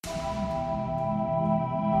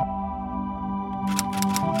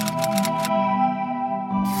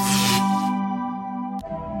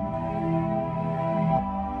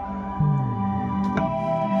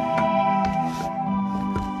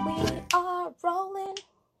rolling,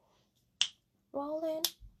 rolling,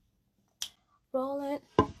 rolling.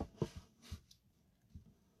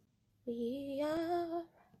 We are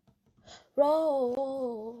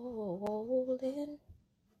rolling.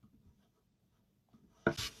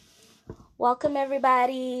 Welcome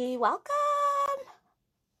everybody. Welcome.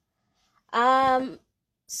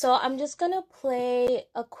 So I'm just gonna play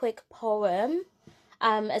a quick poem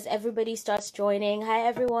as everybody starts joining. Hi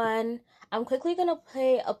everyone. I'm quickly gonna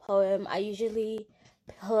play a poem. I usually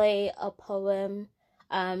play a poem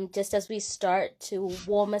just as we start to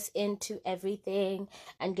warm us into everything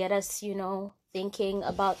and get us, thinking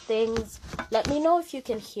about things. Let me know if you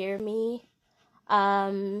can hear me,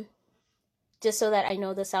 just so that I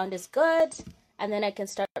know the sound is good, and then I can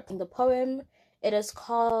start playing the poem. It is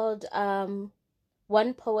called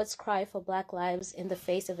One Poet's Cry for Black Lives in the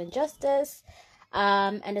Face of Injustice,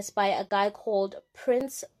 and it's by a guy called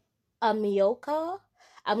Prince Amioka.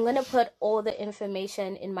 I'm gonna put all the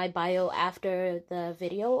information in my bio after the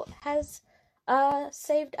video has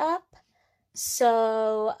saved up.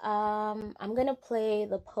 So I'm gonna play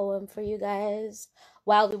the poem for you guys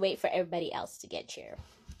while we wait for everybody else to get here.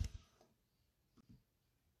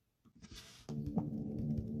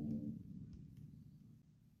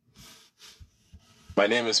 My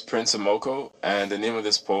name is Prince Amoko, and the name of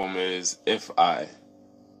this poem is If I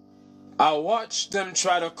watched them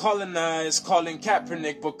try to colonize Colin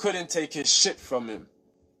Kaepernick, but couldn't take his shit from him.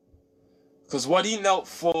 'Cause what he knelt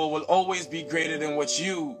for will always be greater than what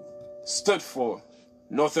you stood for.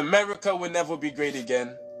 North America will never be great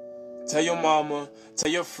again. Tell your mama,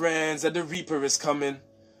 tell your friends that the Reaper is coming.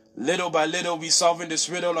 Little by little we solving this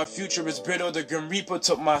riddle, our future is brittle. The Grim Reaper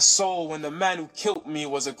took my soul when the man who killed me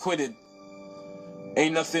was acquitted.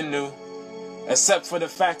 Ain't nothing new, except for the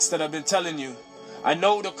facts that I've been telling you. I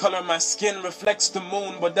know the color of my skin reflects the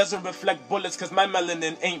moon, but doesn't reflect bullets, 'cause my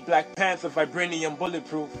melanin ain't Black Panther, vibranium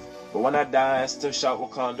bulletproof. But when I die, I still shout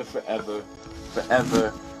Wakanda forever,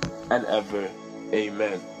 forever and ever,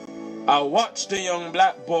 amen. I watched a young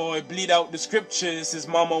black boy bleed out the scriptures his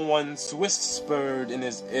mama once whispered in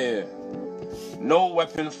his ear. No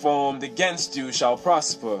weapon formed against you shall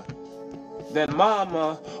prosper. Then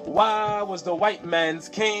mama, why was the white man's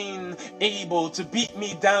cane able to beat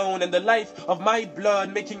me down and the life of my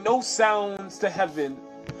blood making no sounds to heaven?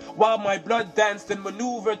 While my blood danced and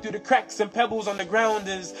maneuvered through the cracks and pebbles on the ground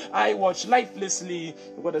as I watched lifelessly,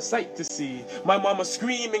 what a sight to see. My mama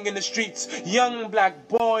screaming in the streets, young black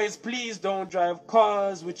boys, please don't drive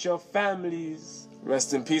cars with your families.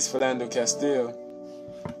 Rest in peace, Philando Castile.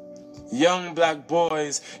 Young black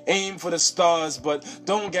boys, aim for the stars, but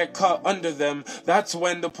don't get caught under them. That's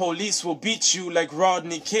when the police will beat you like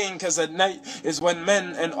Rodney King, 'cause at night is when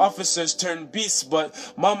men and officers turn beasts. But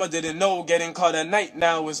mama didn't know getting caught at night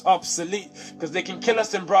now is obsolete, 'cause they can kill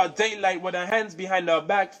us in broad daylight with our hands behind our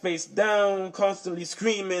back, face down, constantly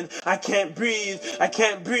screaming, I can't breathe, I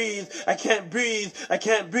can't breathe, I can't breathe, I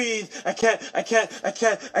can't breathe, I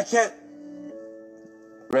can't.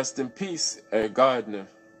 Rest in peace, Eric Gardner.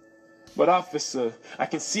 But officer, I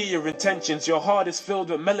can see your intentions. Your heart is filled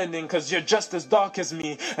with melanin, 'cause you're just as dark as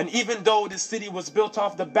me. And even though this city was built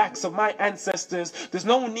off the backs of my ancestors, there's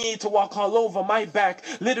no need to walk all over my back.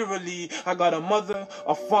 Literally, I got a mother,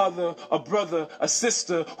 a father, a brother, a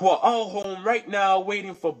sister who are all home right now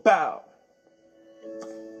waiting for bow.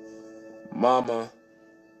 Mama,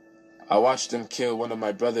 I watched them kill one of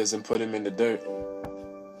my brothers and put him in the dirt.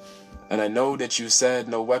 And I know that you said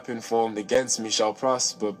no weapon formed against me shall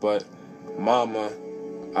prosper, but mama,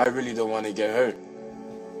 I really don't want to get hurt.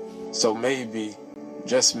 So maybe,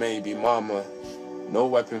 just maybe, mama, no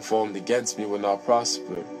weapon formed against me will not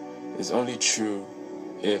prosper. It's only true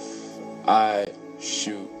if I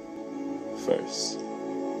shoot first.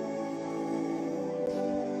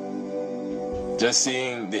 Just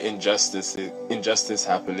seeing the injustice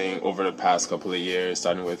happening over the past couple of years,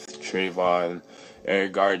 starting with Trayvon,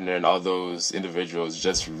 Eric Gardner, and all those individuals,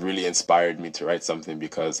 just really inspired me to write something,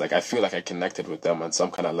 because I feel like I connected with them on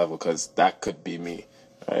some kind of level, because that could be me,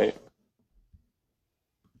 right?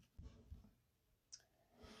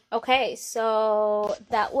 Okay, so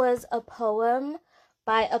that was a poem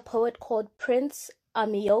by a poet called Prince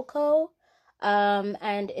Amioka,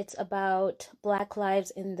 and it's about Black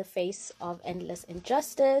lives in the face of endless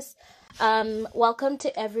injustice. Welcome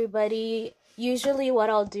to everybody. Usually what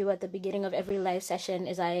I'll do at the beginning of every live session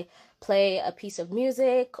is I play a piece of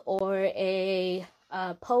music or a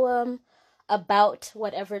poem about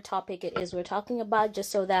whatever topic it is we're talking about,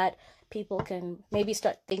 just so that people can maybe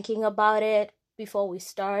start thinking about it before we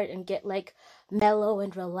start and get mellow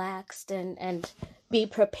and relaxed and be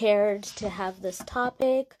prepared to have this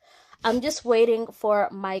topic. I'm just waiting for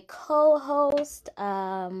my co-host,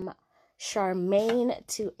 Charmaine,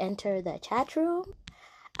 to enter the chat room,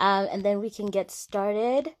 and then we can get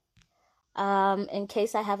started. In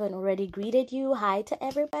case I haven't already greeted you, hi to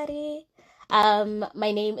everybody.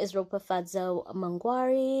 My name is Ropa Fadzo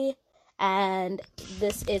Mangwari, and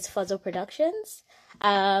this is Fuzzo Productions.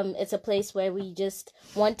 It's a place where we just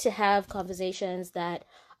want to have conversations that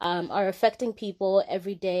are affecting people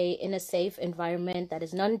every day in a safe environment that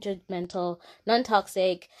is non-judgmental,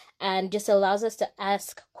 non-toxic, and just allows us to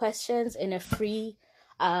ask questions in a free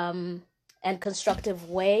and constructive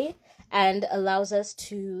way, and allows us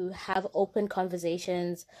to have open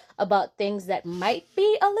conversations about things that might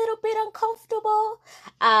be a little bit uncomfortable.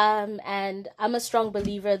 And I'm a strong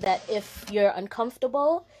believer that if you're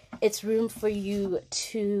uncomfortable, it's room for you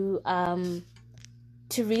to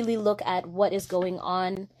really look at what is going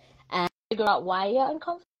on and figure out why you're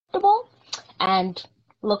uncomfortable, and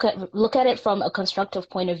look at it from a constructive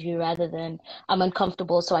point of view rather than I'm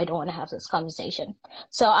uncomfortable, so I don't want to have this conversation.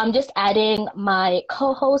 So I'm just adding my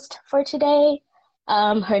co-host for today.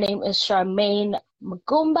 Her name is Charmaine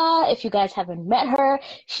Magumba. If you guys haven't met her,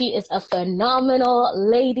 she is a phenomenal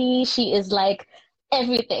lady. She is like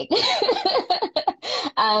everything.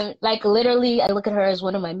 Like literally, I look at her as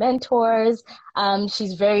one of my mentors.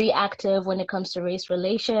 She's very active when it comes to race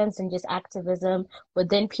relations and just activism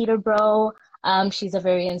within Peterborough. She's a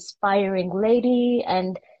very inspiring lady,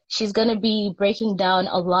 and she's going to be breaking down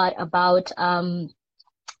a lot about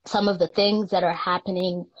some of the things that are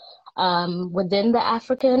happening within the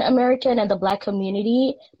African American and the Black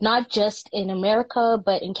community, not just in America,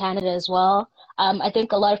 but in Canada as well. I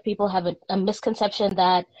think a lot of people have a misconception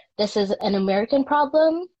that this is an American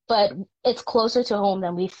problem, but it's closer to home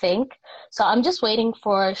than we think. So I'm just waiting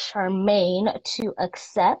for Charmaine to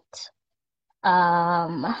accept.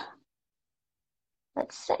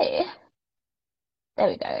 Let's see. There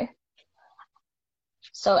we go.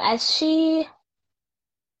 So as she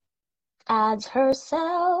adds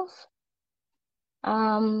herself,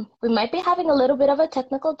 we might be having a little bit of a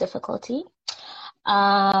technical difficulty,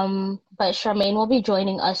 but Charmaine will be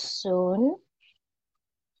joining us soon.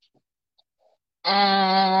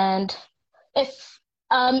 And if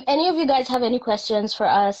any of you guys have any questions for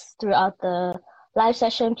us throughout the live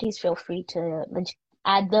session, please feel free to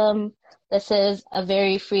add them. This is a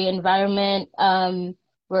very free environment.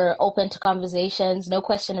 We're open to conversations. No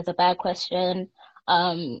question is a bad question.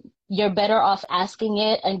 You're better off asking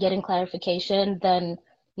it and getting clarification than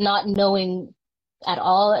not knowing at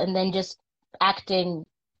all and then just acting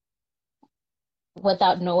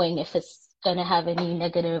without knowing if it's going to have any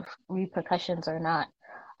negative repercussions or not.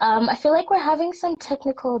 I feel like we're having some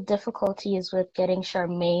technical difficulties with getting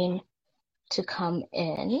Charmaine to come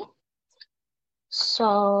in.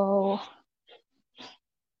 So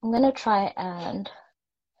I'm going to try and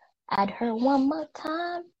add her one more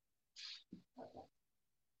time.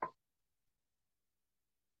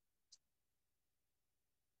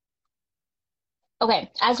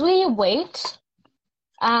 Okay, as we wait,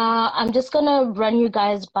 I'm just going to run you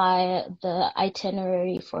guys by the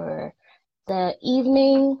itinerary for the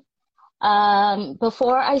evening.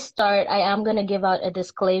 Before I start, I am going to give out a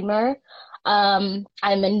disclaimer. I'm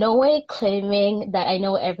in no way claiming that I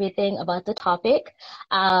know everything about the topic,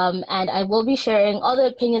 and I will be sharing all the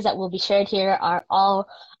opinions that will be shared here are all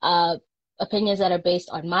opinions that are based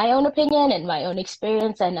on my own opinion and my own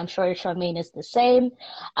experience, and I'm sure Charmaine is the same.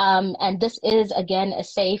 And this is, again, a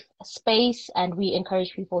safe space, and we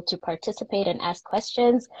encourage people to participate and ask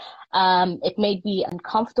questions. It may be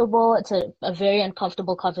uncomfortable. It's a very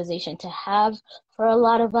uncomfortable conversation to have for a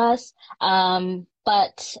lot of us,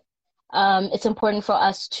 but it's important for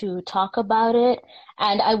us to talk about it.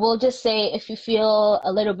 And I will just say, if you feel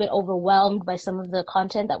a little bit overwhelmed by some of the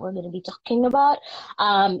content that we're going to be talking about,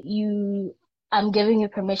 I'm giving you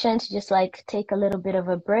permission to just like take a little bit of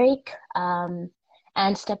a break, and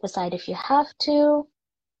step aside if you have to,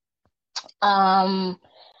 and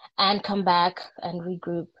come back and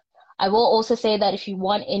regroup. I will also say that if you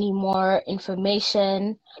want any more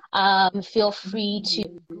information, feel free to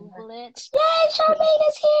Google it. Yay, Charmaine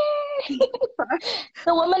is here!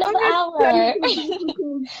 The woman of the hour.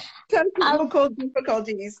 Technical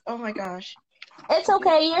difficulties. Oh my gosh. It's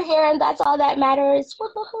okay, you're here, and that's all that matters.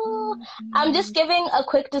 I'm just giving a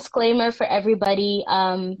quick disclaimer for everybody,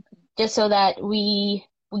 just so that we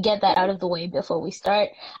get that out of the way before we start.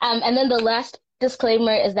 And then the last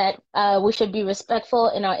disclaimer is that we should be respectful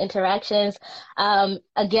in our interactions.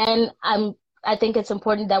 Again, I think it's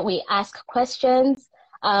important that we ask questions,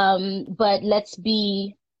 but let's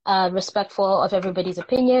be respectful of everybody's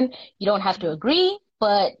opinion. You don't have to agree,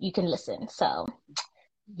 but you can listen. So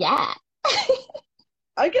Yeah.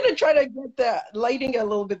 I'm gonna try to get the lighting a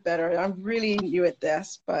little bit better. I'm really new at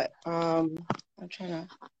this, but I'm trying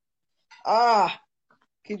to.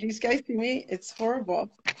 Could you guys see me? It's horrible.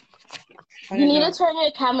 I You don't need to know. turn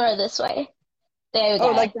your camera this way. There we Oh,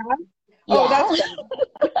 go. like that? Oh, Yeah. that's better.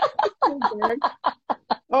 So good.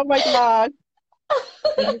 Oh my God.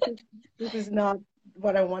 And this is not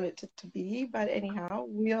what I want it to be, but anyhow,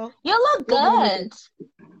 You look we'll manage good.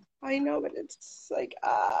 it. I know, but it's like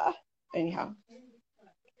anyhow.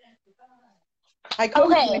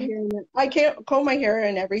 Okay. I can't comb my hair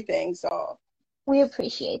and everything, so We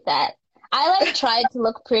appreciate that. I like tried to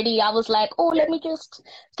look pretty. I was like, oh, let me just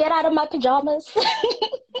get out of my pajamas.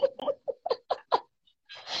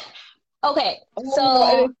 Okay, oh, and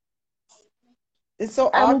so it's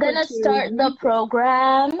so I'm awkward gonna to start the read it.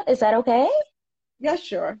 program. Is that okay? Yeah,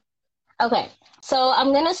 sure. Okay, so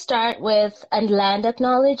I'm gonna start with a land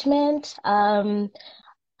acknowledgement. I'm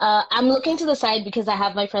looking to the side because I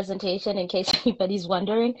have my presentation in case anybody's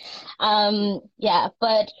wondering. Yeah,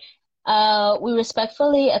 but we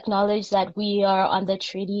respectfully acknowledge that we are on the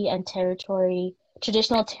treaty and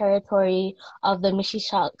traditional territory of the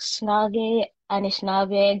Mississauga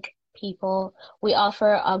Anishinaabe people. We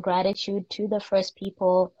offer our gratitude to the First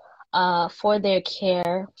People for their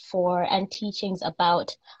care for and teachings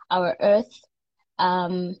about our earth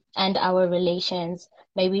and our relations.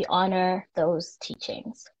 May we honor those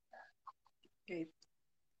teachings. Okay.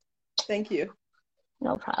 Thank you.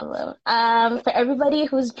 No problem. For everybody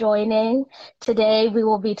who's joining, today we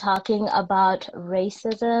will be talking about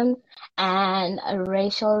racism and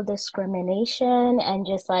racial discrimination and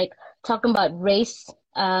just like talking about race,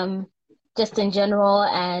 just in general.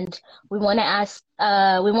 And we want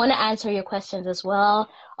to answer your questions as well.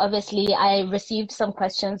 Obviously, I received some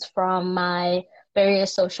questions from my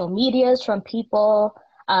various social medias from people,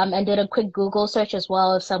 and did a quick Google search as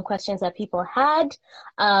well of some questions that people had.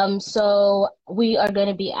 So we are going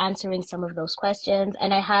to be answering some of those questions.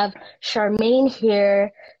 And I have Charmaine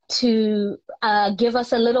here to give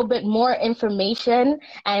us a little bit more information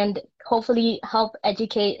and hopefully help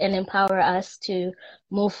educate and empower us to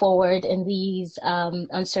move forward in these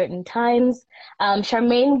uncertain times.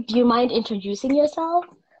 Charmaine, do you mind introducing yourself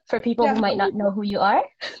for people Yeah. who might not know who you are?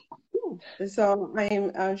 So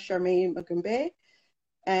I'm Charmaine Magumbe,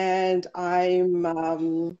 and I'm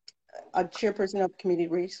a chairperson of Community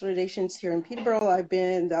Race Relations here in Peterborough. I've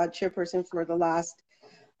been the chairperson for the last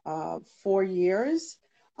 4 years.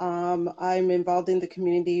 I'm involved in the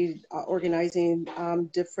community, organizing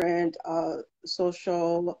different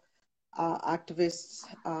social activists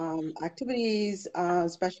activities,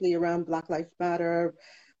 especially around Black Lives Matter.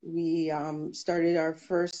 We started our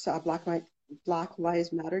first Black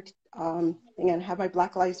Lives Matter thing, and have my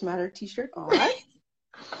Black Lives Matter T-shirt on.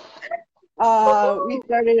 We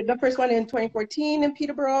started the first one in 2014 in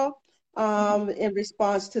Peterborough in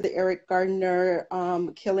response to the Eric Gardner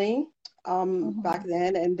killing back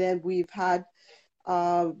then, and then we've had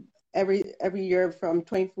every year from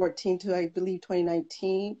 2014 to I believe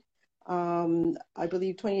 2019. I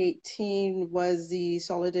believe 2018 was the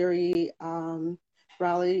solidarity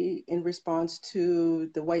rally in response to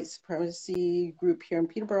the white supremacy group here in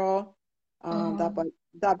Peterborough.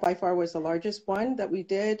 That by far was the largest one that we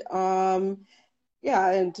did. Yeah,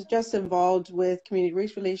 and just involved with community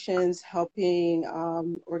race relations, helping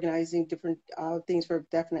organizing different things for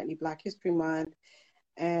definitely Black History Month,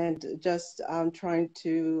 and just trying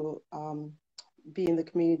to be in the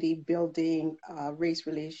community, building race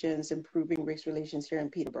relations, improving race relations here in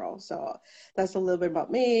Peterborough. So that's a little bit about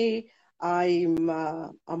me. I'm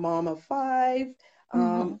a mom of 5,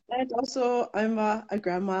 and also I'm a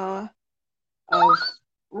grandma of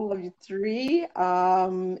 3.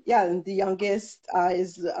 Yeah, and the youngest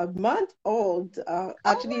is a month old. Oh my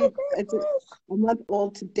Actually, it's goodness. a month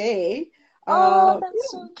old today. Oh, Uh,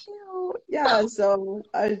 that's so cute. yeah, so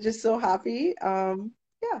I'm just so happy.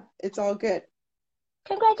 Yeah, it's all good.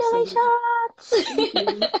 So thank Congratulations.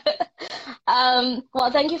 you.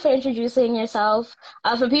 Well, thank you for introducing yourself.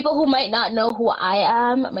 For people who might not know who I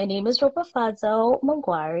am, my name is Ropafazo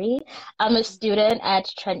Mangwari. I'm a student at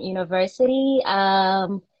Trent University,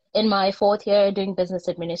 in my 4th year doing business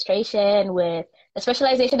administration with a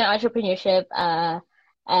specialization in entrepreneurship,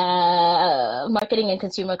 marketing and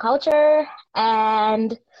consumer culture.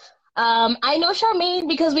 And I know Charmaine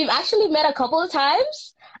because we've actually met a couple of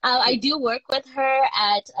times. I do work with her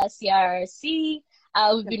at CRRC.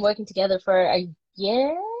 We've been working together for a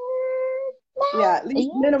year, Yeah, at least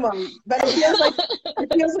Yeah. minimum. But it feels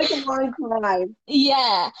like a long time.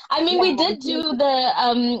 Yeah. I mean, Yeah, we it did feels do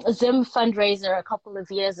the Zim fundraiser a couple of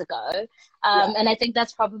years ago. yeah. And I think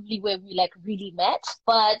that's probably where we like really met.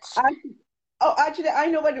 But Actually, actually, I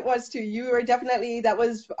know what it was too. You were definitely that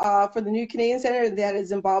was for the New Canadian Center. They had a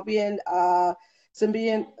Zimbabwean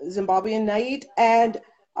night, and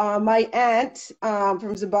my aunt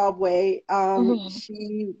from Zimbabwe, mhm.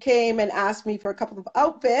 she came and asked me for a couple of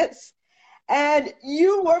outfits, and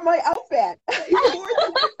you were my outfit. You were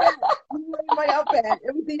the outfit. You were my outfit.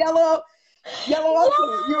 It was the yellow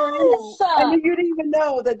outfit. You were in Yes. it, and you didn't even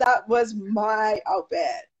know that that was my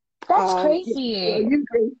outfit. That's Well, crazy. you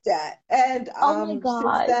graced that, and Oh my since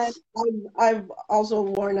God. then, I've also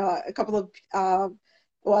worn a couple of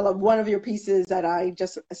one of your pieces that I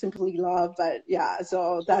just simply love. But yeah,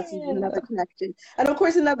 so that's Yeah. another connection, and of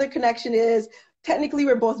course, another connection is technically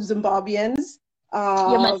we're both Zimbabweans.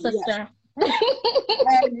 You're my Yes, sister.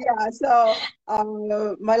 and yeah, so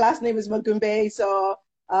my last name is Magumbe, so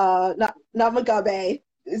not Mugabe.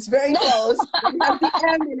 It's very close. It has the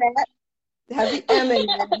M in it. It has the M in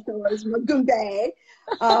it, so it's Magumbe.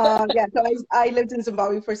 Yeah, so I lived in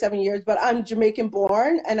Zimbabwe for 7 years, but I'm Jamaican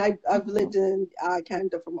born, and I've lived in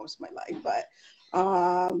Canada for most of my life. But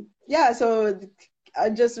yeah, so I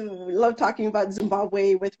just love talking about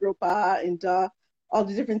Zimbabwe with Ropa and all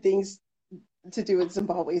the different things to do with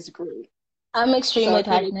Zimbabwe is great. I'm So extremely I think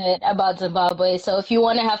passionate about Zimbabwe. So if you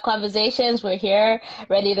want to have conversations, we're here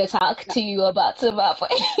ready to talk yeah, to you about Zimbabwe.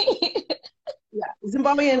 yeah,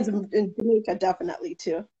 Zimbabwe and Jamaica definitely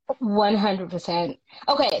too. 100%.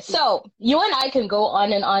 Okay, so you and I can go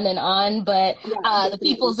on and on and on, but Yeah, the definitely.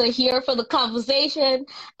 peoples are here for the conversation.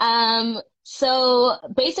 So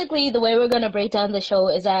basically, the way we're going to break down the show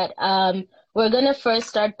is that we're going to first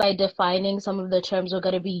start by defining some of the terms we're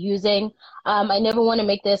going to be using. I never want to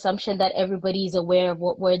make the assumption that everybody's aware of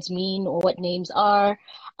what words mean or what names are.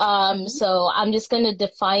 Mhm. So I'm just going to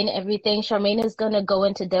define everything. Charmaine is going to go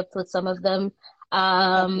into depth with some of them.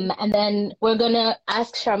 Okay. And then we're gonna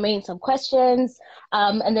ask Charmaine some questions.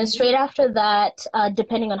 And then Mhm. straight after that,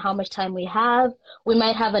 depending on how much time we have, we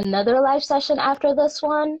might have another live session after this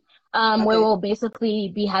one, where Okay. we'll basically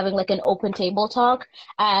be having like an open table talk.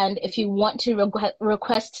 And if you want to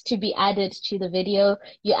request to be added to the video,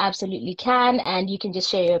 you absolutely can. And you can just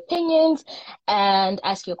share your opinions and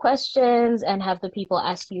ask your questions and have the people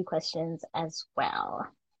ask you questions as well.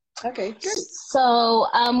 Okay. Great. So,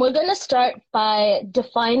 we're going to start by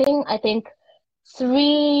defining, I think,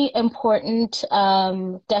 three important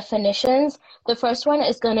definitions. The first one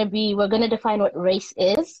is going to be we're going to define what race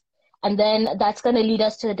is, and then that's going to lead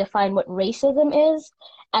us to define what racism is,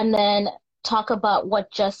 and then talk about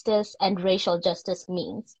what justice and racial justice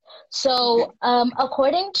means. Okay. So,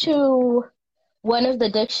 according to one of the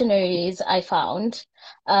dictionaries I found,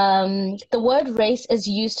 the word race is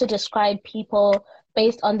used to describe people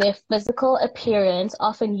based on their physical appearance,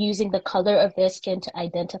 often using the color of their skin to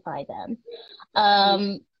identify them. Mhm.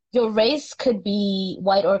 Um, your race could be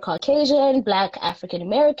white or Caucasian, Black, African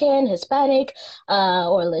American, Hispanic,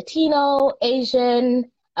 or Latino, Asian,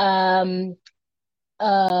 um,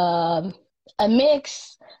 a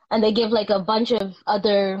mix, and they give like a bunch of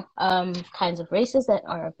other kinds of races that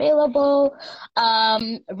are available.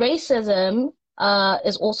 Racism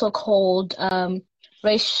is also called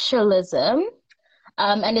racialism,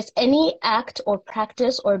 and it's any act or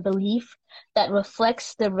practice or belief that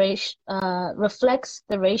reflects the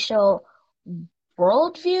racial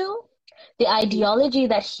worldview, the Mhm. ideology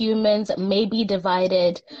that humans may be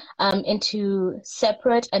divided into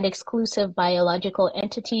separate and exclusive biological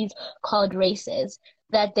entities called races,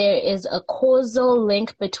 that there is a causal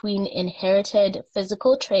link between inherited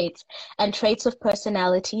physical traits and traits of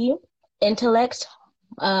personality, intellect,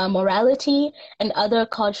 morality, and other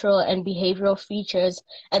cultural and behavioral features,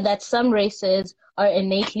 and that some races are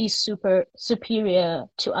innately superior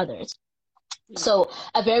to others. Yeah. So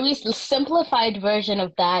a very simplified version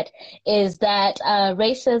of that is that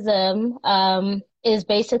racism is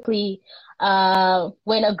basically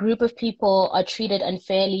when a group of people are treated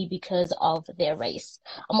unfairly because of their race.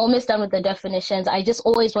 I'm almost done with the definitions. I just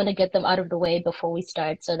always want to get them out of the way before we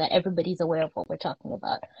start so that everybody's aware of what we're talking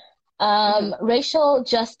about. Mhm. Racial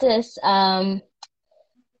justice,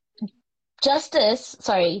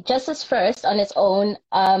 justice first on its own,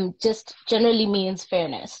 just generally means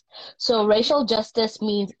fairness. So racial justice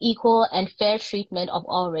means equal and fair treatment of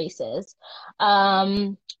all races.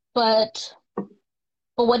 Um, but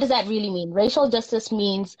but what does that really mean? Racial justice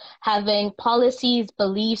means having policies,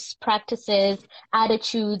 beliefs, practices,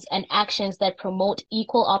 attitudes, and actions that promote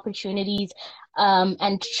equal opportunities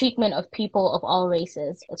and treatment of people of all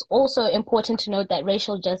races. It's also important to note that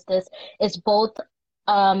racial justice is both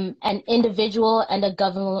an individual and a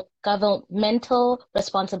governmental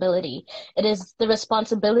responsibility. It is the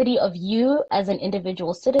responsibility of you as an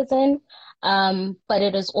individual citizen, but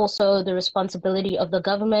it is also the responsibility of the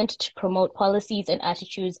government to promote policies and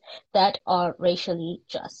attitudes that are racially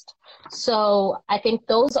just. So I think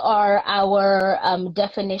those are our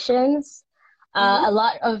definitions. Mhm. A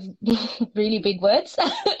lot of really big words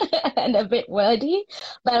and a bit wordy,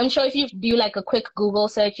 but I'm sure if you do like a quick Google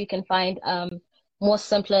search, you can find more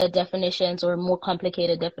simpler definitions or more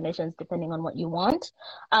complicated definitions depending on what you want.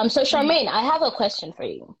 So Charmaine, I have a question for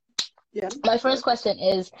you. Yeah, My sure. first question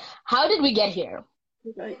is, how did we get here?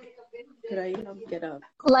 Could I, could I get a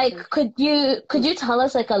Like, pen? could you tell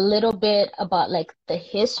us like a little bit about like the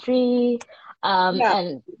history Yeah,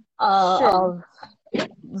 and sure. of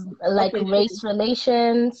like Okay, sure. race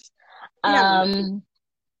relations? Yeah, Um,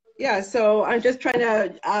 yeah. So I'm just trying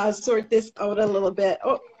to sort this out a little bit.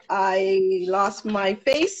 Oh, I lost my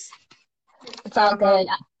face. it's all good.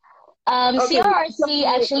 Um, okay, CRRC so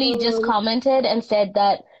actually just commented and said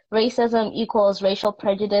that racism equals racial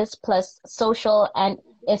prejudice plus social and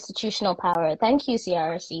institutional power. Thank you,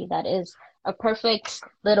 CRRC. That is a perfect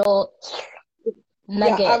little yeah,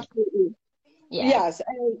 nugget. absolutely. Yeah. Yes,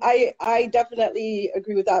 and I definitely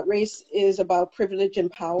agree with that. Race is about privilege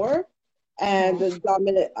and power, and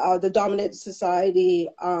Mm-hmm. the dominant society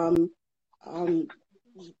um,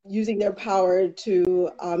 using their power to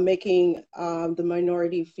making the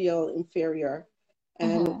minority feel inferior.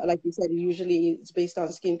 And Mm-hmm. like you said, usually it's based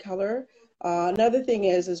on skin color. Another thing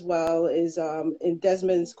is as well is in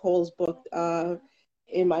Desmond Cole's book,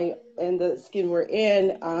 in the skin we're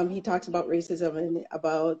in, he talks about racism and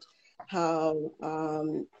about how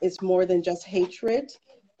it's more than just hatred.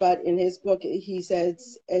 But in his book, he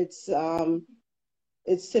says it's a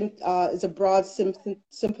broad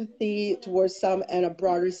sympathy towards some and a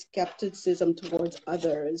broader skepticism towards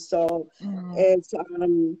others. So Mm-hmm. it's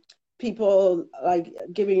people like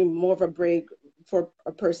giving more of a break for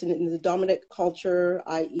a person in the dominant culture,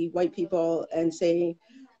 i.e., white people, and saying,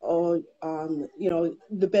 "Oh,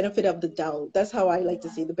 the benefit of the doubt." That's how I like to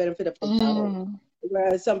see the benefit of the doubt. Mm-hmm.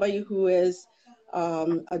 Whereas somebody who is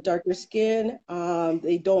a darker skin,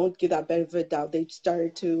 they don't give that benefit of doubt. They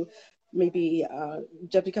start to maybe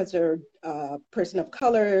just because they're a person of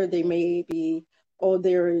color, they may be, oh,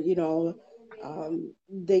 they're,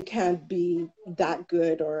 they can't be that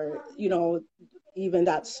good or, even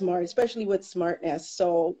that smart, especially with smartness.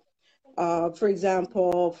 So, for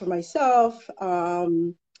example, for myself,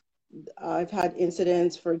 I've had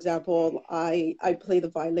incidents. For example, I play the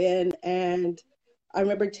violin, and I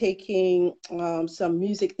remember taking some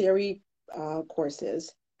music theory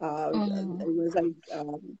courses. Mm-hmm. It was like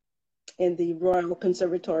in the Royal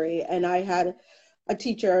Conservatory, and I had a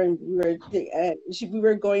teacher, and we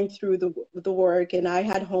were going through the work, and I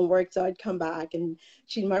had homework, so I'd come back, and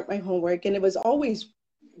she'd mark my homework, and it was always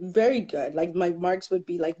very good. Like my marks would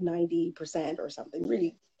be like 90% or something,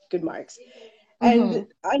 really good marks. Mm-hmm. And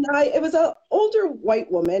it was an older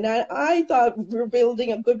white woman, and I thought we were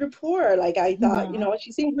building a good rapport. Like I thought, Mm-hmm.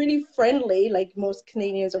 she seemed really friendly. Like most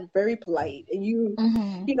Canadians are very polite, and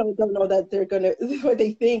Mm-hmm. don't know that they're gonna what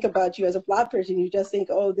they think about you as a black person. You just think,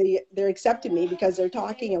 oh, they're accepting me because they're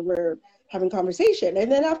talking and we're having conversation.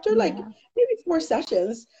 And then after like Yeah. maybe 4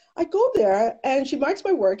 sessions, I go there and she marks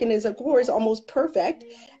my work and is of course almost perfect.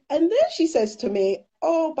 And then she says to me,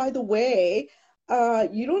 "Oh, by the way,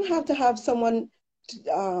 you don't have to have someone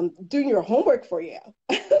doing your homework for you."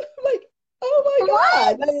 I'm like, oh my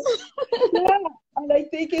What? God. Yeah. And I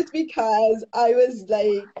think it's because I was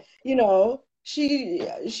like,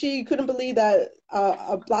 she couldn't believe that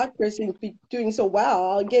a black person could be doing so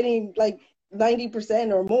well, getting like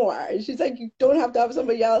 90% or more. And she's like, you don't have to have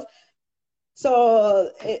somebody else.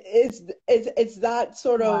 So it's that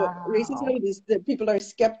sort of Wow. racism is that people are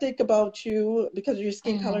skeptic about you because of your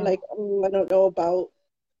skin color, Mm-hmm. like, oh, I don't know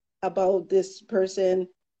about this person.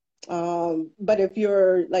 But if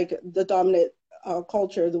you're like the dominant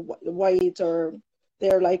culture, the white, or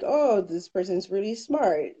they're like, oh, this person's really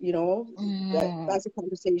smart, Mm-hmm. that's a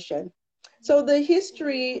conversation. So the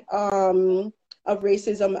history of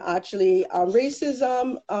racism, actually, and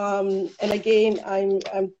again,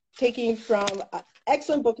 I'm taking from an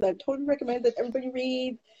excellent book that I totally recommend that everybody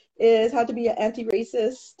read, is How to Be an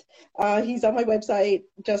Anti-Racist. He's on my website,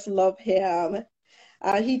 just love him.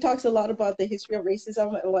 He talks a lot about the history of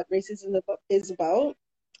racism and what racism is about.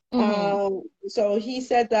 Mm-hmm. So he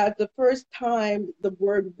said that the first time the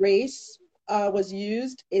word race was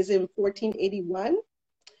used is in 1481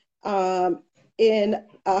 in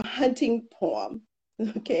hunting poem.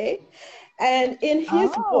 Okay. And in his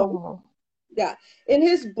book, Oh. yeah, in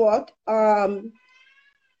his book,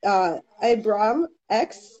 Abram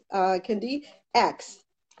X, Kendi X,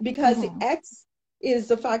 because the Mm-hmm. X is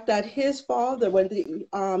the fact that his father, when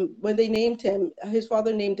they named him, his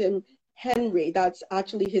father named him Henry. That's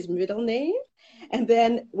actually his middle name. And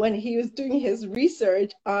then when he was doing his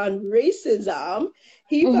research on racism,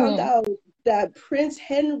 he found Mm-hmm. out that Prince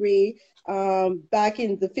Henry, back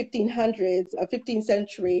in the 1500s, 15th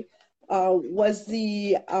century, was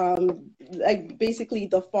the like basically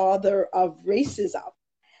the father of racism.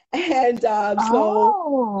 And so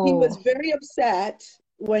he Oh. was very upset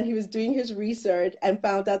when he was doing his research and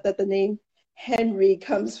found out that the name Henry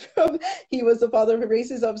comes from, he was the father of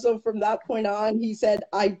racism. So from that point on, he said,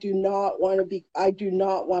 I do not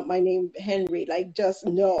want my name Henry, like just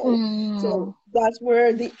no. So Mm. that's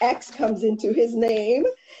where the X comes into his name.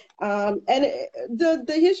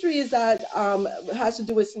 The history is that has to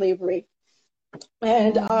do with slavery.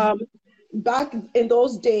 And Mm. back in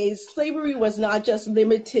those days, slavery was not just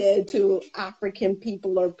limited to African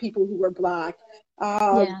people or people who were Black.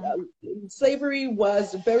 Uh, Yeah. Slavery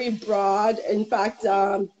was very broad. In fact,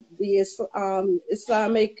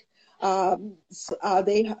 Islamic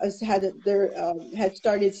they had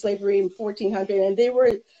started slavery in 1400, and they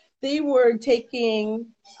were taking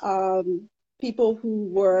people who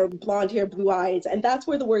were blonde hair, blue eyes, and that's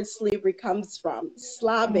where the word slavery comes from.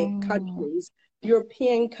 Slavic Mm. countries,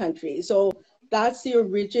 European countries. So that's the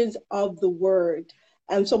origins of the word.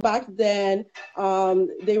 And so back then,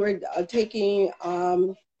 they were taking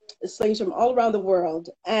slaves from all around the world.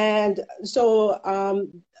 And so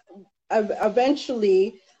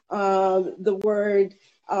eventually, the word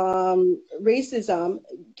racism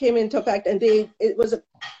came into effect, and it was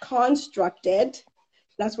constructed.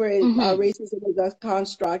 That's where Mm-hmm. racism is a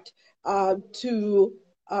construct to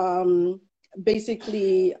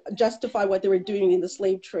basically justify what they were doing in the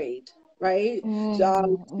slave trade, right? Mm.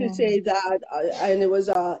 To Mm. say that, and it was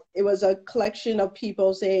a collection of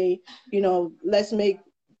people say, let's make,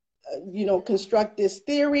 construct this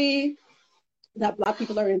theory that Black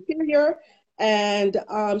people are inferior. And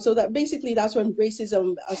so that basically that's when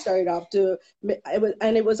racism started off.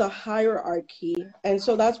 It was a hierarchy, and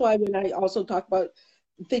so that's why when I also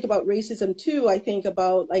think about racism too, I think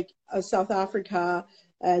about like South Africa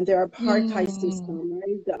and their apartheid Mm. system,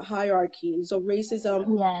 right? The hierarchy. So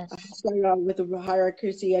racism Yes. started out with a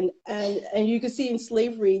hierarchy, and you can see in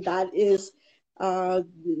slavery that is the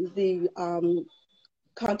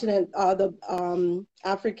continent, the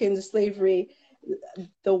African slavery,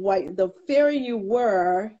 the fairer you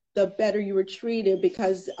were, the better you were treated,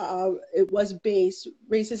 because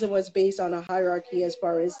racism was based on a hierarchy as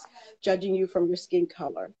far as judging you from your skin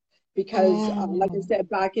color. Because, like I Mm. said,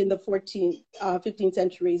 back in the 14th, 15th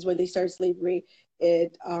centuries when they started slavery,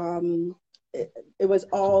 it, um, it, it was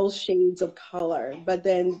all shades of color. But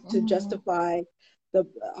then to Mm. justify the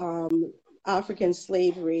African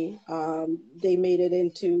slavery, they made it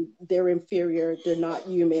into they're inferior, they're not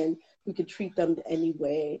human, we could treat them any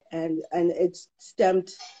way, and it's stemmed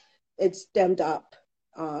up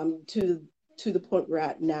to the point we're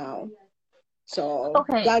at now. So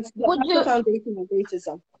Okay. that's Would that's the you foundation of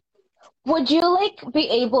racism. would you like be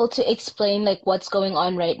able to explain like what's going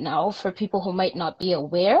on right now for people who might not be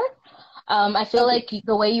aware? I feel Okay, like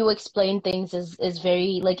the way you explain things is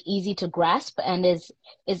very like easy to grasp and is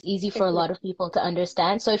easy for a excellent. lot of people to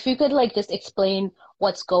understand. So if you could like just explain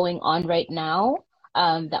what's going on right now,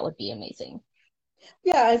 that would be amazing.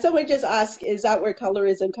 Yeah, and someone just asked, is that where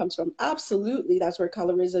colorism comes from? Absolutely, that's where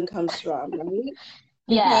colorism comes from, right?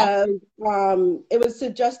 Yeah. Because it was to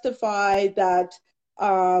justify that,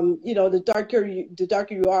 the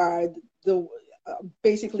darker you are, the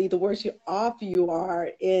basically the worse off you are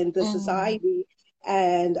in the Mm, society,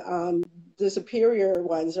 and the superior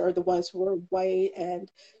ones are the ones who are white.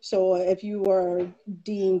 And so if you were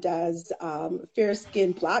deemed as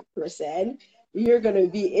fair-skinned Black person, you're going to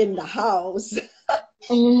be in the house,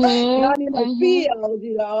 mm-hmm. not in the Mm-hmm. field.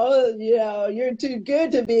 You're too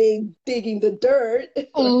good to be digging the dirt,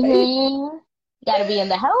 right? Mm-hmm. Gotta be in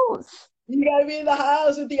the house. You gotta be in the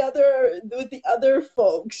house with the other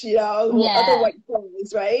folks, other Yeah. white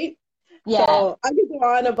folks, right? Yeah. So I could go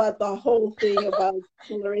on about the whole thing about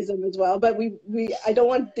colorism as well, but I don't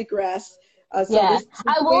want to digress. So Yeah, this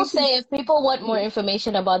I will situation. say if people want more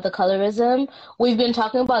information about the colorism, we've been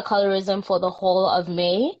talking about colorism for the whole of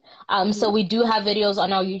May. So Mhm. we do have videos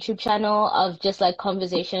on our YouTube channel of just like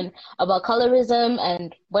conversation about colorism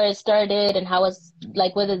and where it started and how it's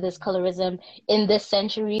like whether there's colorism in this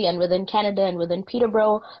century and within Canada and within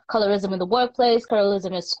Peterborough, colorism in the workplace,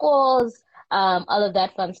 colorism in schools, all of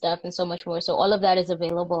that fun stuff and so much more. So all of that is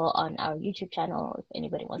available on our YouTube channel if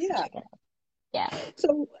anybody wants to Yeah. check it out. Yeah.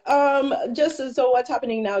 So, just so what's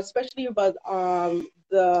happening now, especially about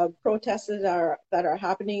the protests that are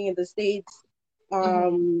happening in the States, Mm-hmm.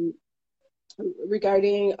 um,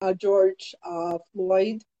 regarding George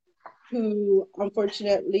Floyd, who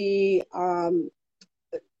unfortunately,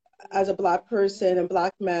 as a Black person and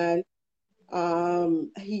Black man,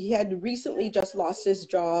 he had recently just lost his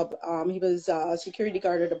job. He was a security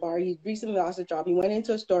guard at a bar. He recently lost his job. He went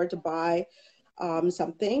into a store to buy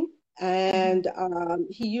something, and Mm-hmm.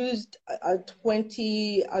 he used a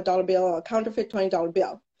 $20 bill, a counterfeit $20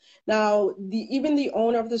 bill. Now, even the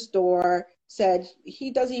owner of the store said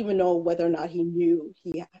he doesn't even know whether or not he knew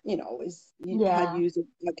he had Yeah. used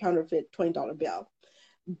a counterfeit $20 bill.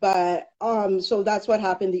 But so that's what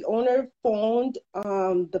happened. The owner phoned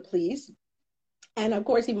the police, and of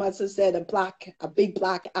course, he must have said a big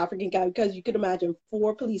Black African guy, because you could imagine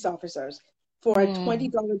four police officers for a Mm.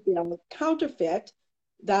 $20 bill counterfeit.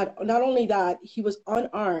 That not only that, he was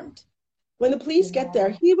unarmed. When the police get there,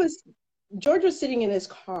 Yeah. George was sitting in his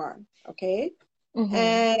car, okay? Mm-hmm.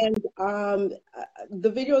 And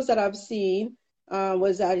the videos that I've seen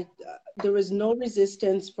was that there was no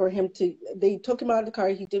resistance for him to, they took him out of the car,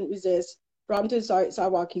 he didn't resist, brought him to the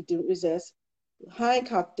sidewalk, he didn't resist,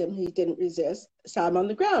 handcuffed him, he didn't resist, sat him on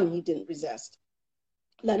the ground, he didn't resist,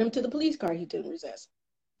 led him to the police car, he didn't resist.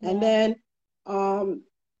 And Yeah. then um,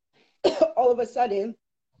 all of a sudden,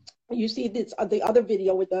 you see this the other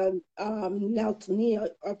video with the knelt knee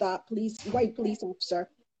of that white police officer.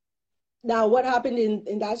 Now, what happened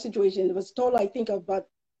in that situation, it was total, I think, of about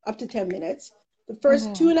up to 10 minutes. The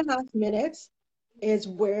first two Mm-hmm. and a half minutes is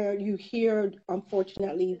where you hear,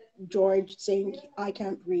 unfortunately, George saying, I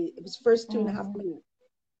can't breathe. It was first two and a half Mm-hmm. minutes.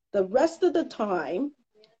 The rest of the time,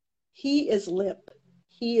 he is limp.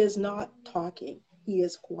 He is not talking. He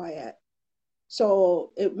is quiet.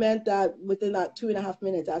 So it meant that within that 2.5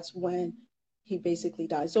 minutes, that's when he basically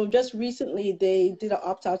died. So just recently, they did an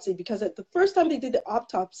autopsy, because at the first time they did the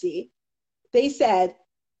autopsy, they said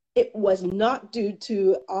it was not due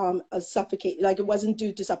to a suffocate, like it wasn't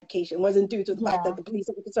due to suffocation. It wasn't due to the fact that Yeah. the police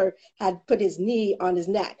officer had put his knee on his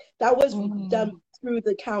neck. That was done Mm-hmm. through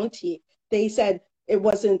the county. They said it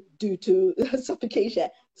wasn't due to suffocation.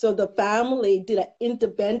 So the family did an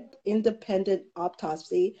independent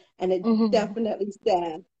autopsy, and it Mm-hmm. definitely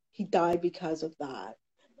said he died because of that.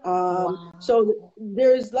 So Wow.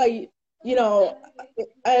 there's like, you know,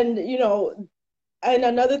 and and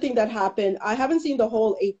another thing that happened, I haven't seen the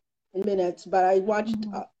whole 8 minutes, but I watched,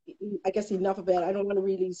 Mm-hmm. I guess, enough of it. I don't want to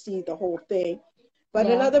really see the whole thing. But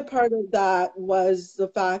Yeah. another part of that was the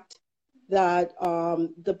fact that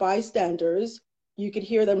the bystanders, you could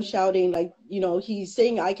hear them shouting, like, he's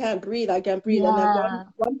saying, I can't breathe, I can't breathe. And then Yeah.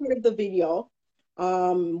 one part of the video,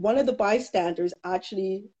 one of the bystanders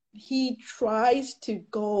actually, he tries to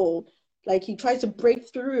go, like, he tries to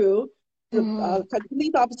break through the Mm-hmm.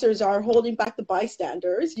 police officers are holding back the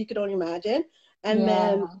bystanders. You could only imagine, and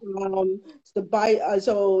then Yeah.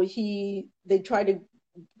 so they try to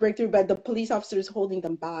break through, but the police officers holding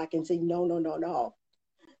them back and saying no, no, no, no.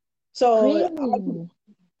 So Really?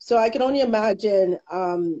 I can only imagine.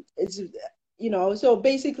 It's so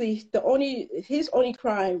basically his only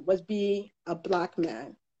crime was being a Black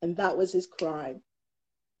man, and that was his crime,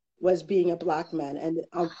 was being a Black man, and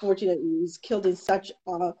unfortunately he was killed in such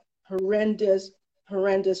a horrendous,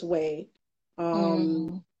 horrendous way. Um,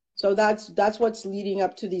 Mm. so that's what's leading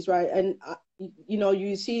up to these, right? And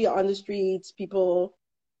you see on the streets, people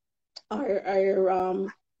are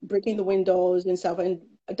breaking the windows and stuff, and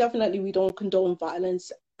definitely we don't condone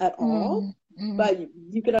violence at all, Mm. Mm. but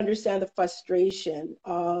you can understand the frustration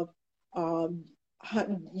of um,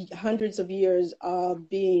 hundreds of years of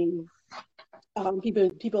being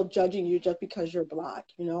people judging you just because you're Black.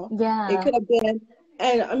 It Yeah. could have been,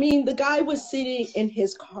 and I mean, the guy was sitting in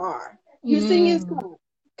his car. He was sitting in his Mm. car,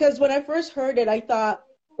 because when I first heard it, I thought,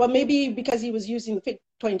 well, maybe because he was using the fake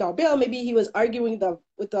 $20 bill, maybe he was arguing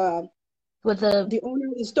with With the the owner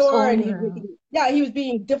of the store, and owner. he was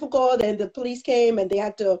being difficult, and the police came and they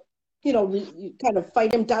had to, kind of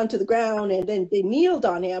fight him down to the ground, and then they kneeled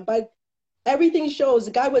on him. But everything shows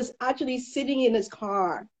the guy was actually sitting in his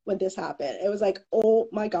car when this happened. It was like, oh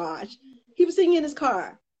my gosh, he was sitting in his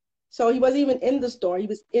car. So he wasn't even in the store. He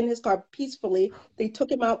was in his car peacefully. They took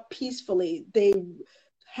him out peacefully. They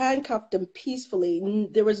handcuffed him peacefully.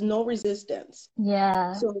 There was no resistance.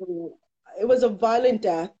 Yeah. So it was a violent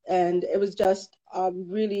death, and it was just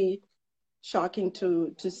really shocking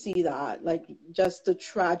to see that, like, just the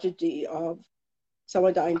tragedy of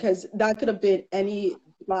someone dying, because that could have been any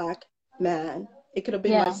Black man. It could have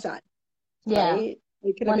been my Yeah. son. Yeah, right?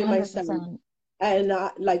 It could have been my son. 100%. And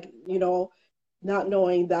not like, not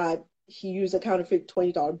knowing that he used a counterfeit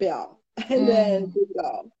 $20 bill. And then Mm.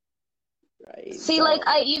 bingo, right? See, like,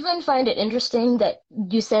 So I even find it interesting that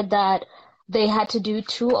you said that they had to do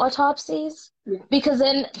two autopsies, yeah, because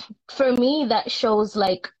then for me, that shows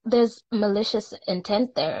like there's malicious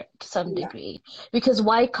intent there to some yeah, degree. Because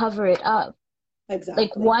why cover it up? Like,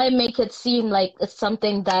 exactly. why make it seem like it's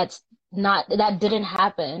something that's not, that didn't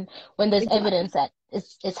happen when there's Exactly. evidence that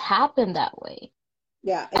it's happened that way?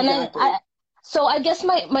 Yeah, And then exactly. so I guess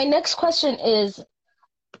my next question is,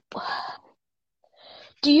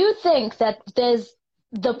 do you think that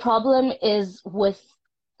the problem is with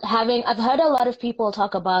having, I've heard a lot of people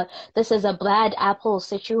talk about this is a bad apple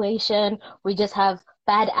situation. We just have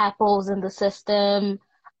bad apples in the system.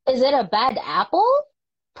 Is it a bad apple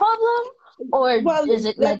problem, or Well, is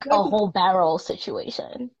it that, like a that's whole barrel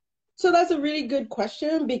situation? so that's a really good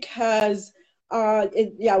question because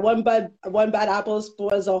yeah, one bad apple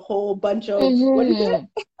spoils a whole bunch of what is it? Hmm.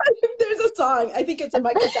 There's a song. I think it's a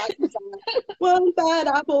Michael Jackson song. One bad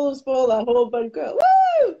apple spoil a whole bunch of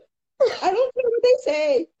woo! I don't know what they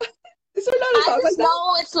say. Is there not a I song like just that?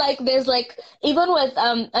 know it's like there's like, even with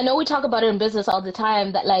I know we talk about it in business all the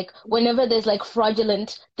time, that like whenever there's like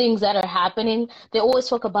fraudulent things that are happening, they always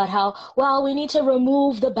talk about how, well, we need to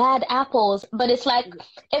remove the bad apples. But it's like,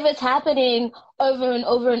 if it's happening over and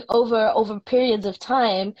over and over periods of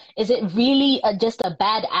time, is it really just a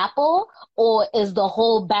bad apple, or is the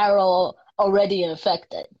whole barrel already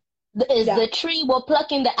infected? Is Yeah. the tree we're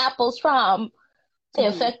plucking the apples from Mhm.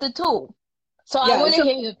 infected too? So I Yeah. want to So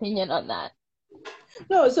hear your opinion on that.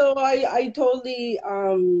 no, so I totally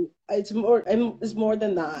it's more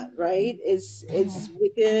than that, right? It's Mhm.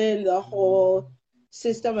 within the whole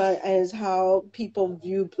system and is how people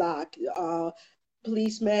view black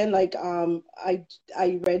policemen. Like I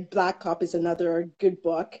read Black Cop is another good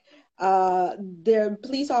book. They're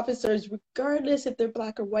police officers regardless if they're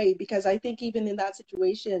black or white, because I think even in that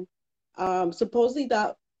situation, supposedly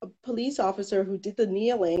that police officer who did the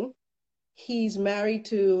kneeling, he's married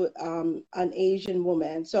to an Asian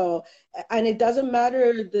woman. So, and it doesn't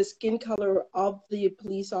matter the skin color of the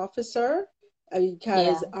police officer,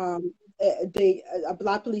 because Yeah. a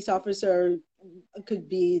black police officer could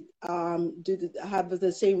be have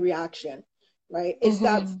the same reaction, right? It's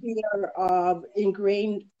that Hmm. fear of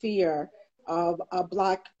ingrained fear of a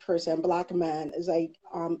black person, black man is like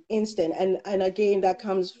instant, and again that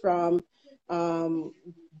comes from um,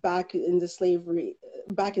 back in the slavery,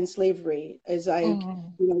 back in slavery is like,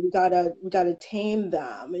 Hmm. we gotta tame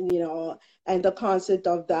them, and and the concept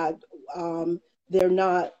of that, they're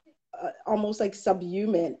not almost like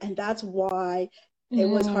subhuman, and that's why it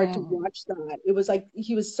was hard to Hmm. watch that. It was like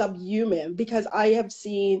he was subhuman, because I have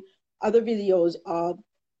seen other videos of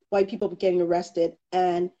white people getting arrested,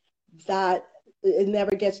 and that it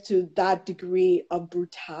never gets to that degree of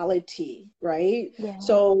brutality, right? Yeah.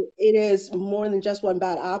 So it is more than just one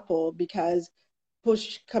bad apple, because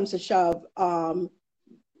push comes to shove,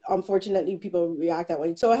 unfortunately people react that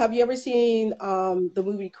way. So have you ever seen the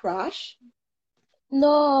movie Crash?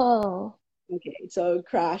 No. Okay, so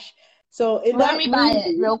Crash. So in Run that me by it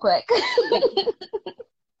movie, real quick.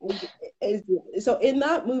 yeah, so in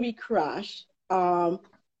that movie Crash,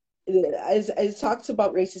 it talks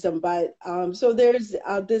about racism, but so there's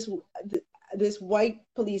this white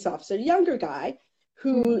police officer, younger guy,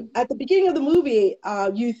 who Mm. at the beginning of the movie,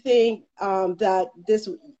 you think that this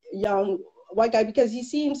young white guy, because he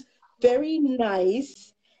seems very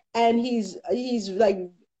nice, and he's like,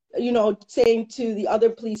 saying to the other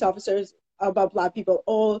police officers about black people,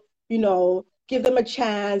 oh, give them a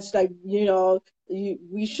chance, like,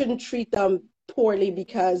 we shouldn't treat them poorly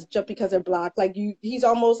because just because they're black. Like, he's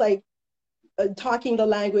almost like talking the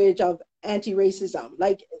language of anti-racism,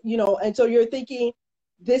 like, and so you're thinking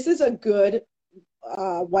this is a good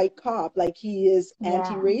white cop, like he is Yeah.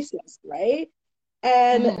 anti-racist, right?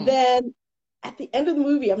 And Hmm. then at the end of the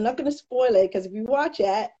movie, I'm not going to spoil it, because if you watch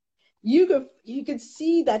it, you could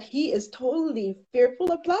see that he is totally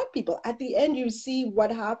fearful of black people. At the end, you see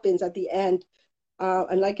what happens at the end,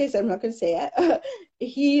 and like I said, I'm not going to say it.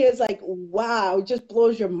 He is like, wow, it just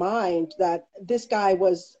blows your mind that this guy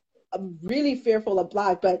was really fearful of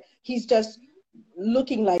black, but he's just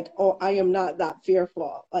looking like, oh, I am not that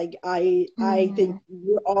fearful. Like, I think Hmm.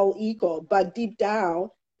 we're all equal, but deep down,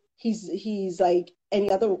 he's like any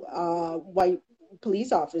other white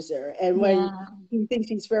police officer. And when Yeah. he thinks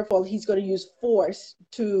he's fearful, he's going to use force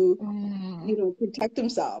to Hmm. protect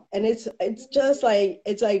himself. And it's just like,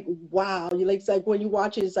 it's like, wow, you like, it's like when you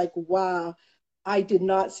watch it, it's like, wow, I did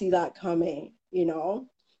not see that coming.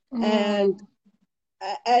 Hmm. And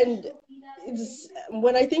And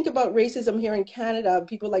when I think about racism here in Canada,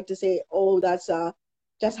 people like to say, "Oh, that's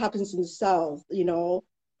just happens in the South,"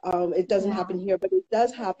 it doesn't Yeah. happen here, but it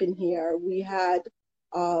does happen here. We had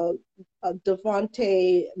uh,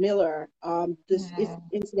 Devonte Miller, this Mm.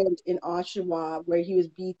 incident in Oshawa where he was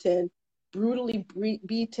brutally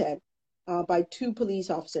beaten by two police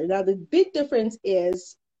officers. Now, the big difference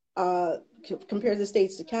is, compared the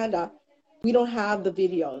States to Canada, we don't have the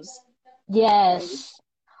videos, right? Yes.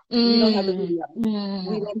 We don't have the Mm. video. We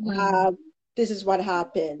Mm. don't Mm. have, this is what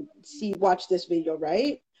happened. See, watch this video,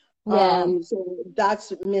 right? Yeah. So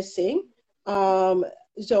that's missing. Um,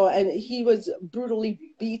 and he was brutally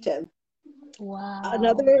beaten. Wow.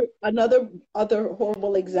 Another other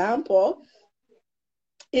horrible example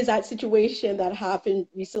is that situation that happened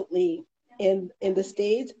recently in the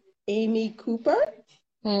States. Amy Cooper.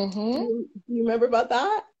 Mm-hmm. Do you remember about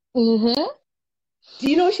that? Mm-hmm. Do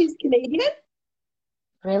you know she's Canadian?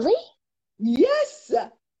 Really? Yes,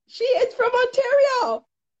 she is from Ontario.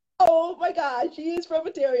 Oh my God, she is from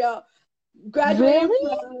Ontario. Graduated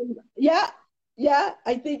Really? from, yeah.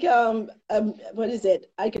 I think what is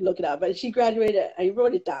it? I could look it up, but she graduated. I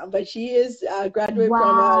wrote it down, but she is graduated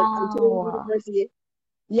from Ontario Wow. University.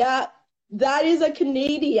 Yeah, that is a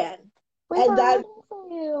Canadian, We and were that, rooting for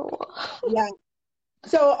you. yeah.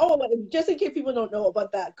 So, just in case people don't know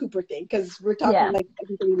about that Cooper thing, because we're talking Yeah. like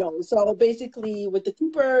everybody knows. So basically, with the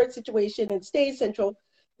Cooper situation in State Central,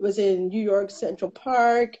 it was in New York Central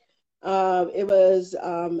Park. It was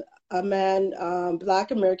a man,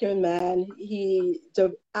 Black American man. He's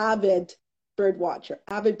an avid bird watcher,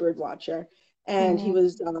 and he Mm-hmm.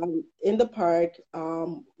 was in the park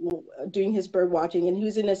doing his bird watching, and he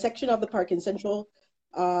was in a section of the park in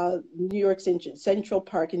New York Central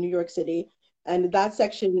Park in New York City, and that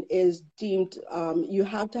section is deemed you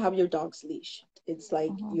have to have your dog's leash. It's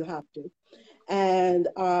like Mm-hmm. you have to. And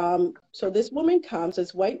so this woman comes,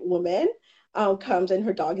 this white woman comes, and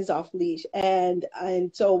her dog is off leash. And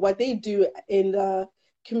so what they do in the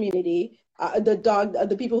community,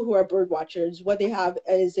 the people who are bird watchers, what they have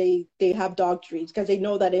is they have dog treats, because they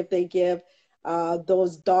know that if they give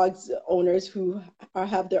those dogs owners who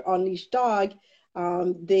have their unleashed dog,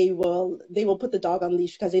 they will put the dog on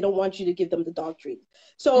leash because they don't want you to give them the dog treat.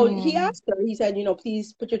 So he Mm. asked her, he said,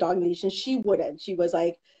 please put your dog on leash, and she wouldn't. She was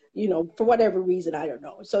like, for whatever reason, I don't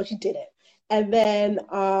know. So she did it. And then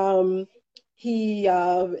he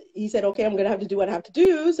said, okay, I'm gonna have to do what I have to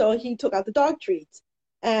do. So he took out the dog treats.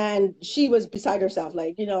 And she was beside herself,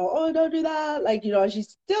 like, oh, don't do that. Like, and she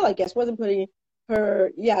still, I guess, wasn't putting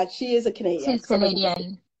yeah, she is a Canadian. She's Somebody else.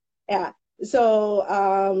 Canadian. Yeah. So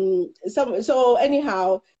so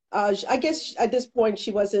anyhow, I guess at this point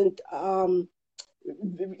she wasn't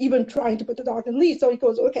even trying to put the dog in leash. So he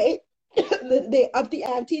goes, okay. They up the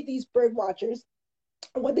ante, these bird watchers.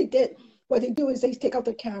 What they do is they take out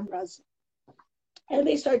their cameras and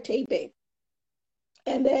they start taping.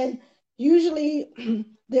 And then usually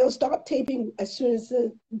they'll stop taping as soon as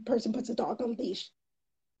the person puts the dog on leash.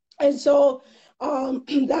 And so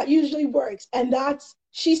that usually works. And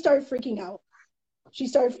she started freaking out. She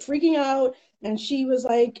started freaking out, and she was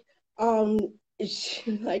like, I'm gonna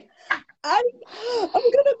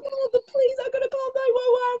call the police. I'm gonna call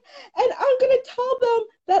 911, and I'm gonna tell them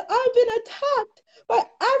that I've been attacked by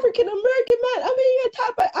African American men. I'm being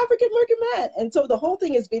attacked by African American men, and so the whole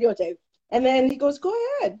thing is videotaped. And then he goes, "Go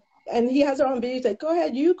ahead," and he has her on video. He's like, "Go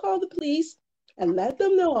ahead, you call the police and let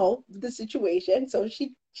them know the situation." So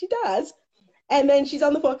she does, and then she's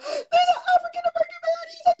on the phone. There's an African American man.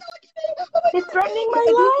 He's attacking me. Oh my He's threatening God!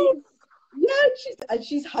 my life. Yeah,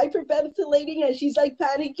 she's hyperventilating, and she's like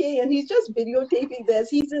panicking, and he's just videotaping this.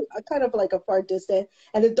 He's a kind of like a far distance,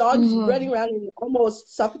 and the dog's Mm-hmm. running around and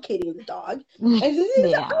almost suffocating the dog. And he says, "This is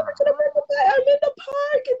an Yeah. African American man. I'm in the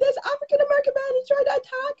park, and this African American man is trying to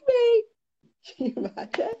attack me." Can you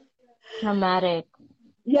imagine? Dramatic.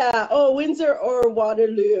 Yeah. Oh, Windsor or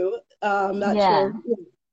Waterloo. Not sure. Yeah. Yeah,